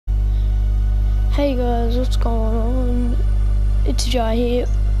Hey guys, what's going on? It's Jai here,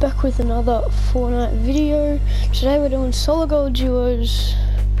 back with another Fortnite video. Today we're doing solo gold duos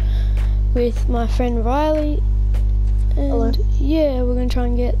with my friend Riley. And hello. Yeah, we're gonna try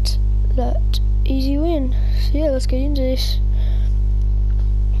and get that easy win. So yeah, let's get into this.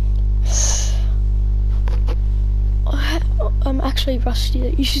 I'm actually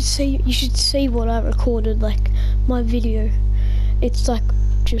rusty. You should see what I recorded, like my video. It's like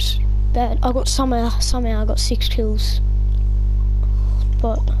just bad. I got somehow I got 6 kills,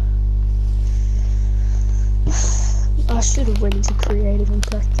 but I should have went into creative and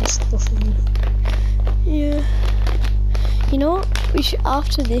practiced before. Yeah. You know what? We should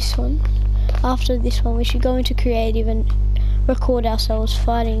after this one, we should go into creative and record ourselves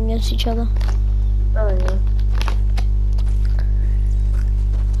fighting against each other. Oh yeah.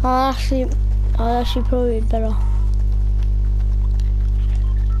 I'll actually probably be better.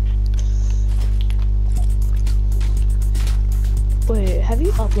 Wait, have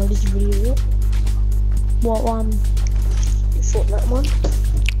you uploaded your video yet? What one? Your Fortnite one?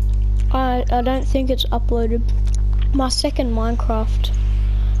 I don't think it's uploaded. My second Minecraft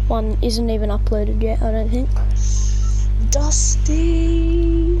one isn't even uploaded yet, I don't think.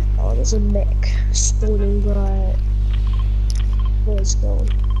 Dusty! Oh, there's a mech spawning right. Where's it going?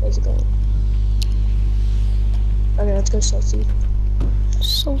 Where's it going? Okay, let's go salty.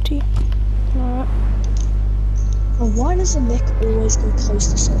 Salty. Alright. Oh, why does the mech always go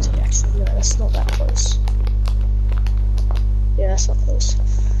close to salty? Actually, no, that's not that close. Yeah, that's not close.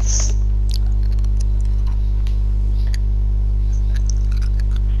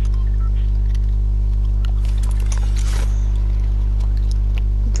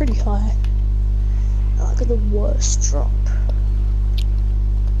 I'm pretty high. Oh, look at the worst drop.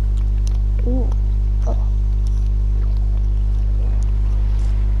 Ooh. Oh.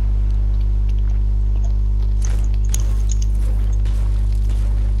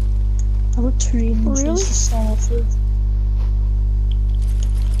 I got 2 injuries Really? to start off with.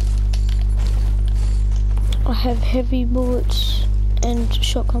 I have heavy bullets and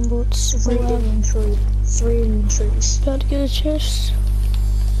shotgun bullets. 3 injuries. About to get a chest.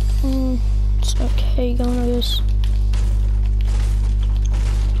 It's okay going, I guess.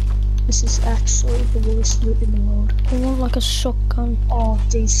 This is actually the worst loot in the world. I want like a shotgun. Oh,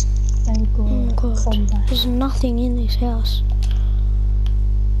 these, thank God. Oh god. Combat. There's nothing in this house.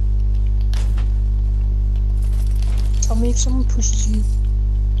 Tell me if someone pushes you.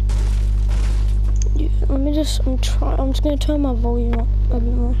 Yeah, I'm just gonna turn my volume up a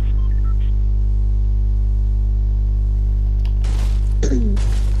bit more.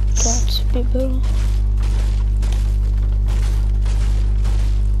 That's a bit better.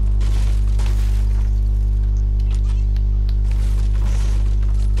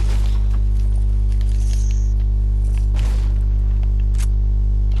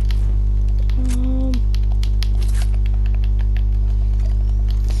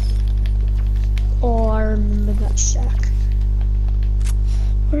 Oh, I remember that shack.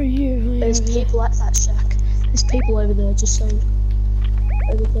 Where are you? There's people at that shack. There's people over there, just so.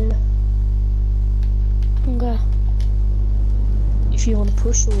 Over there. Okay. If you want to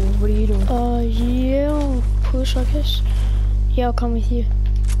push, or what are you doing? Yeah, I'll push, I guess. Yeah, I'll come with you.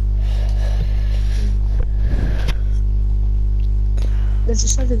 There's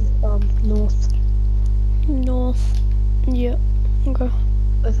just over north. North. Yeah. Okay.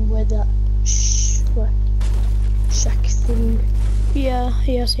 Over where that shack thing. Yeah,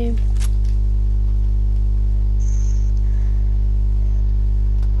 I see him.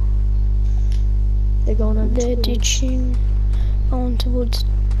 They're going over. They're ditching on towards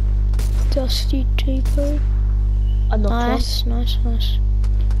Dusty Depot. Nice.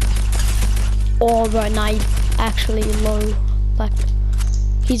 Oh, right, now he's actually low. Like,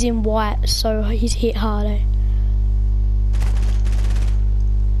 he's in white, so he's hit hard, eh?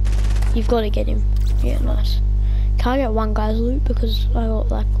 You've got to get him. Yeah, nice. Can't get one guy's loot because I got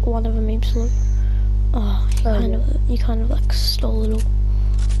like one of them imps loot. Oh, you kind of like stole it all.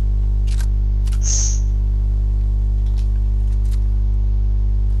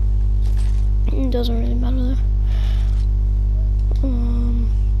 It doesn't really matter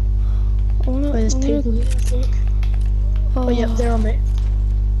though. There's people here, I think. Oh, yep, they're on me.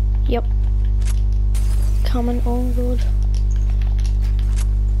 Yep. Coming on good.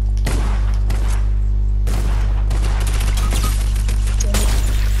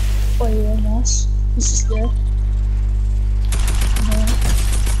 Oh yeah, nice. He's just there.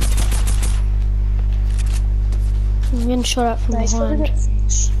 I'm getting shot at from behind.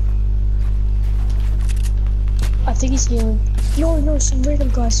 I think he's healing. No, some random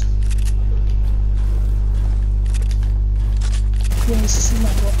guys. Yeah, it's just in my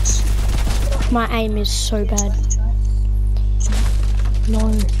box. My aim is so bad. Try. No,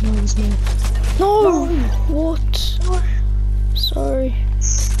 it's me. No! No! What? No! Sorry.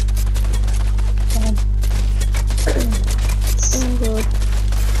 Oh god.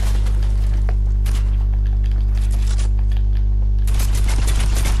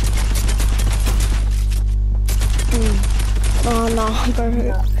 Oh no, bro.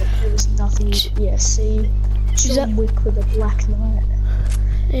 No, there was nothing. Yeah, see? John Wick with a Black Knight.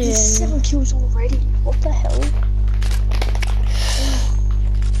 Yeah. There's 7 kills already. What the hell?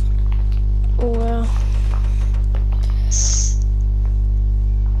 Oh wow.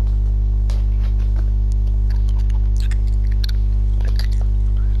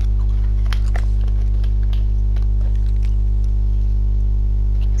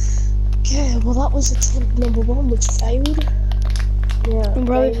 Okay, well that was attempt number 1, which failed. Yeah, I'll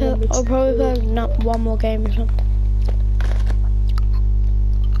probably play one more game or something.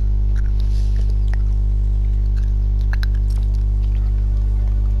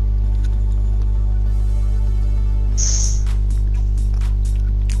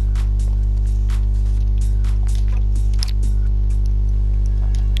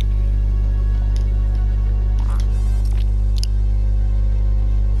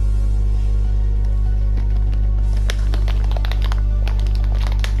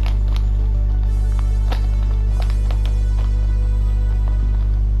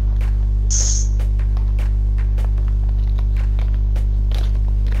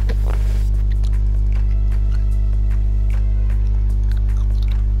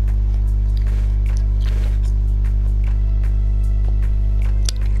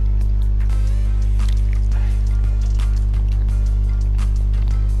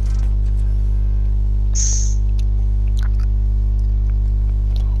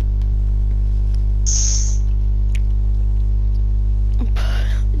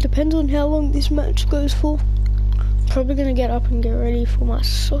 Depends on how long this match goes for. Probably gonna get up and get ready for my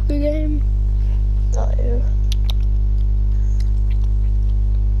soccer game. Oh yeah.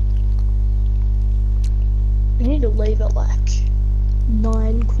 We need to leave at like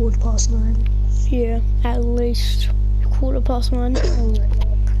 9, 9:15. Yeah, at least 9:15.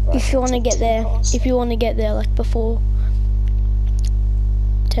 If you want to get there, like before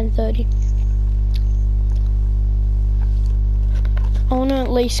 10:30. I want to at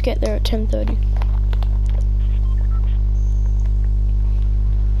least get there at 10:30.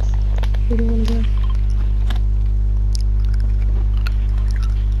 What do you want to do?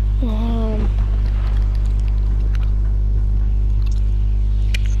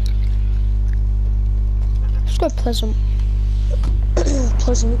 Let's go Pleasant.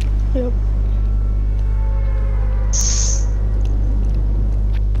 Pleasant. Yep.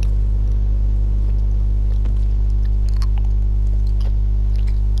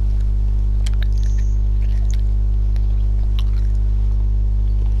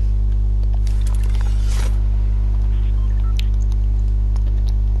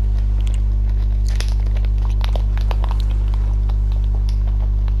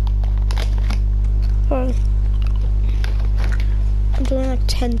 I'm doing like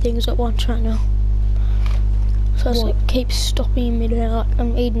 10 things at once right now. So it's like keeps stopping me there.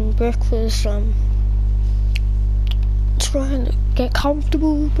 I'm eating breakfast, trying to get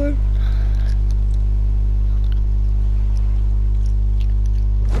comfortable, bro.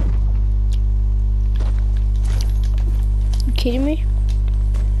 You kidding me?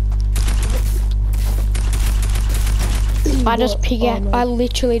 I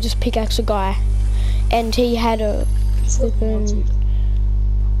literally just pickaxed a guy, and he had a flippin'.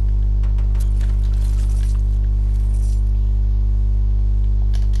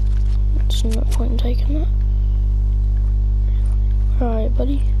 There's no point in taking that. Alright,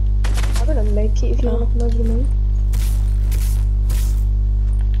 buddy. I'm gonna make it if you want to come over to me.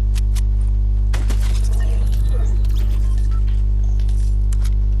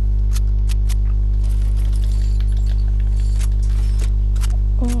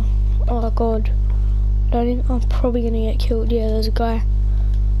 Oh god. I'm probably gonna get killed. Yeah, there's a guy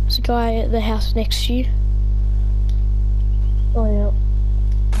at the house next to you. Oh yeah.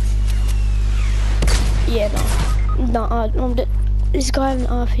 Yeah, no, this guy in an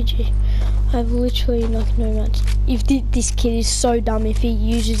RPG. I've literally no match. This kid is so dumb if he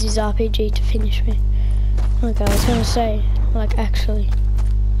uses his RPG to finish me. Okay, I was gonna say, like, actually,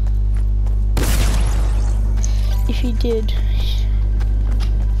 if he did.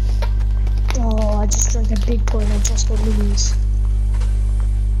 Oh, I just drank a big point. I just got minis.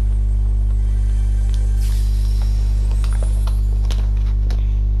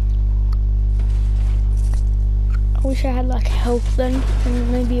 I wish I had like health then, and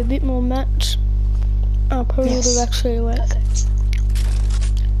maybe a bit more mats. I probably would have actually went. Perfect.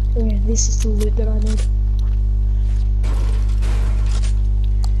 Yeah, this is the loot that I need.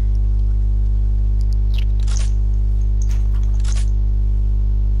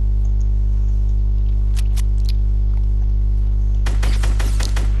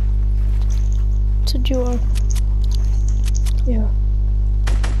 It's a duo. Yeah.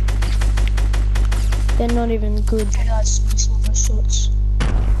 They're not even good. Okay, guys, I saw those shots.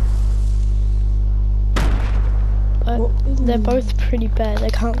 They're both pretty bad.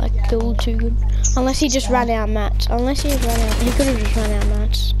 They can't like build too good. Unless he just ran out of mats. Unless he just ran out. He could have just run out of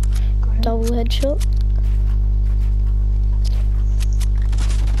mats. Double headshot.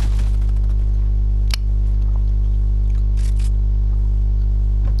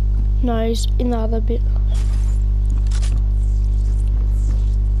 No, he's in the other bit.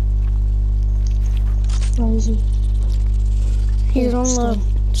 Where is he? He's on the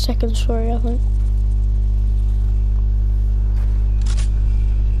second story, I think.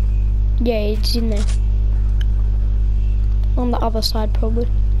 Yeah, it's in there. On the other side, probably.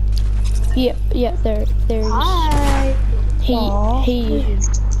 Yep, there he is. Hi.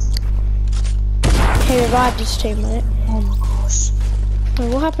 He revived his teammate. Oh my gosh. Oh,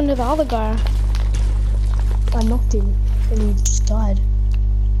 what happened to the other guy? I knocked him and he just died.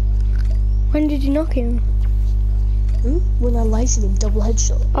 When did you knock him? When I lasered him, double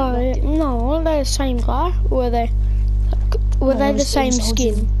headshot. Oh, yeah. No, were they the same guy? Were they the same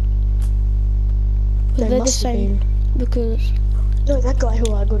skin? Were they the same? Because... No, that guy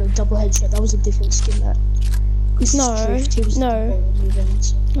who I got a double headshot, that was a different skin.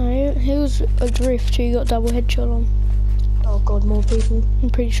 No, he was a drift who you got double headshot on. Oh god, more people. I'm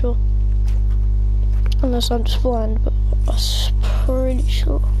pretty sure. Unless I'm just blind, but I'm pretty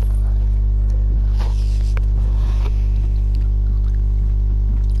sure.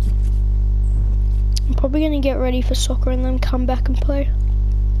 I'm probably gonna get ready for soccer and then come back and play.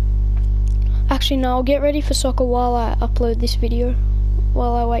 Actually, no, I'll get ready for soccer while I upload this video.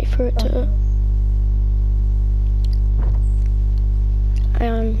 While I wait for it to...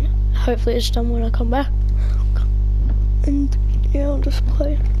 hopefully it's done when I come back. And yeah, I'll just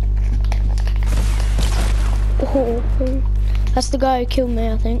play. Oh, that's the guy who killed me,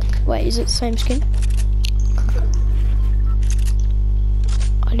 I think. Wait, is it the same skin?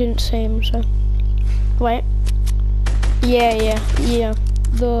 I didn't see him, so... Wait. Yeah.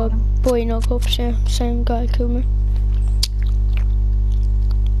 The boy knockoffs, yeah. Same guy killed me.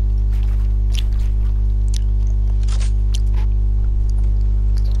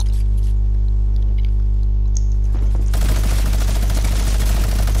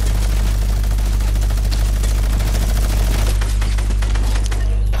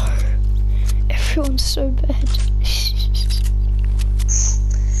 Everyone's so bad.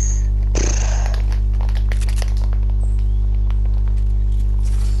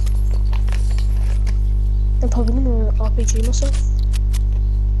 I'm probably gonna RPG myself.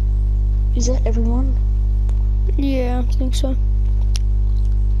 Is that everyone? Yeah, I think so.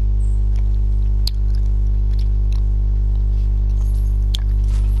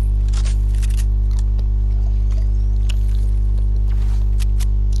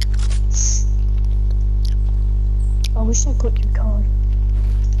 I wish I got your card.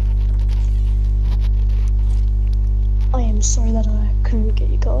 I am sorry that I couldn't get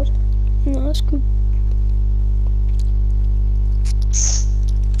your card. No, that's good.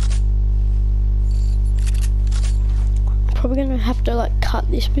 Probably gonna have to like cut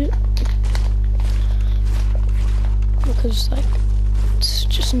this bit because like it's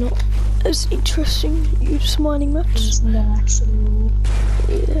just not as interesting. You just mining maps. It's not actually.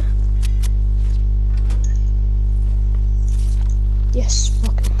 Yeah. Yes,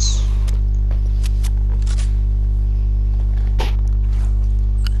 rockets.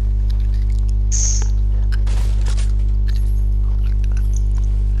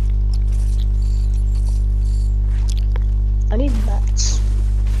 I need mats.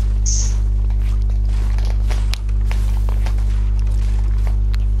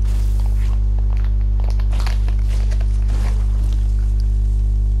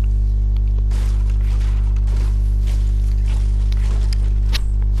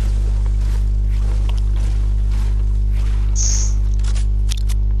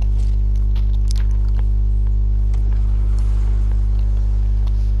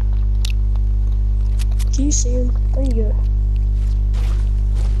 Do you see him? There you go.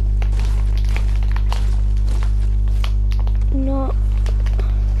 No.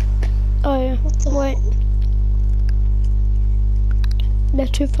 Oh yeah. Wait. They're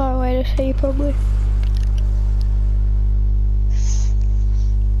too far away to see probably.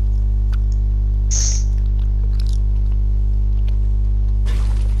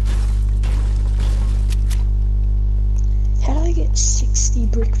 60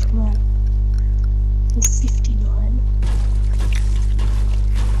 brick from that. And 59.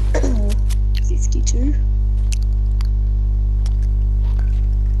 52.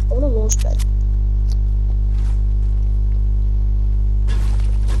 I want a launch pad.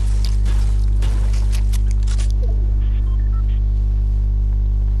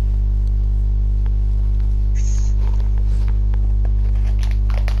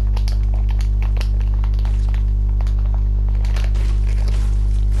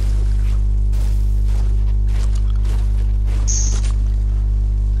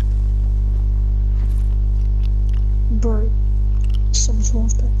 Bro, some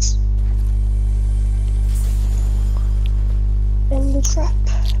launch pads. And the trap.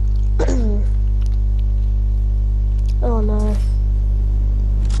 Oh no.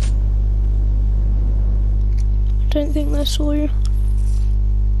 Don't think they saw you.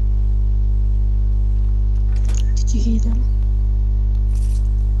 Did you hear them?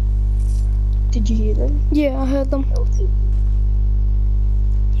 Did you hear them? Yeah, I heard them.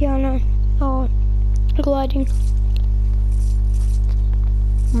 Yeah, I know. Oh, gliding.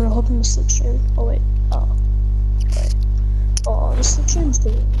 I'm gonna hop in the slipstream. Oh wait. Oh. Wait. Oh, the slipstream's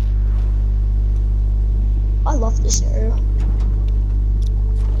doing. I love this area.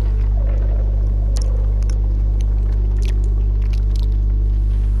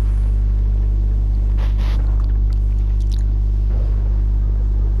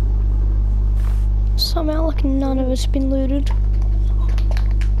 Somehow, like, none of it's been looted.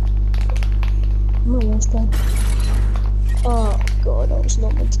 I'm gonna launch pad. Oh god, I was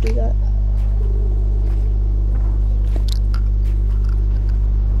not meant to do that.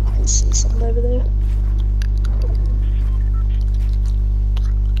 I can see something over there.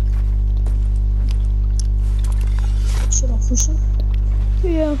 Should I push it?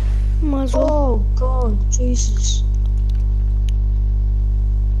 Yeah, might as well. Oh god, Jesus.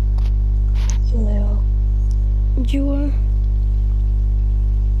 Here they are. You were.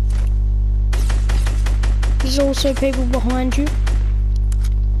 There's also people behind you.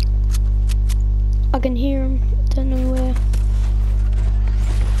 I can hear them. Don't know where.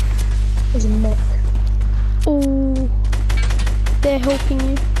 There's a mech. Oh, they're helping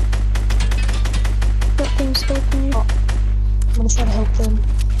you. That thing's helping you. Oh, I'm gonna try to help them.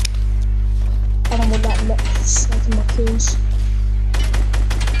 I don't want that mech snaking my kills.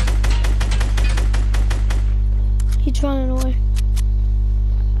 He's running away.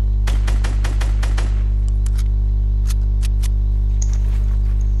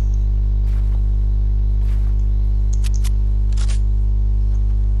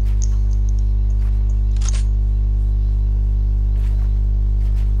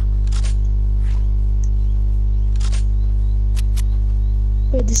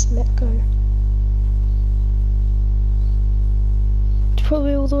 Where'd this mech go? It's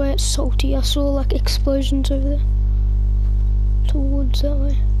probably all the way at Salty. I saw like explosions over there. Towards that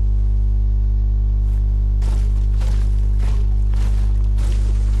way.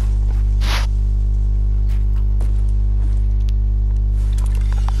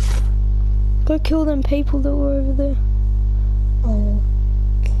 Go kill them people that were over there. Oh.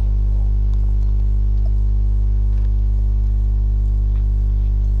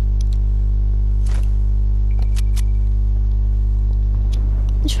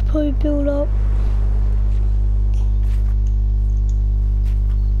 They should probably build up.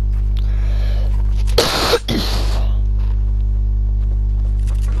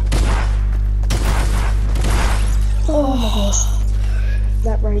 Oh my gosh.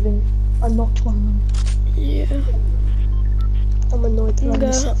 That Raven. I knocked one of them. Yeah. I'm annoyed that I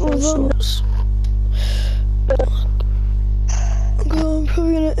missed that first shot. I'm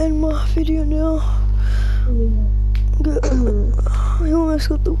probably gonna end my video now. I almost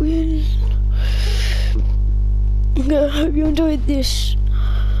got the win. I hope you enjoyed this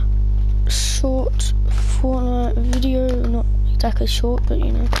short Fortnite video. Not exactly short, but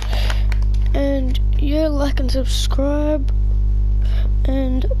you know. And yeah, like and subscribe.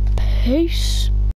 And peace.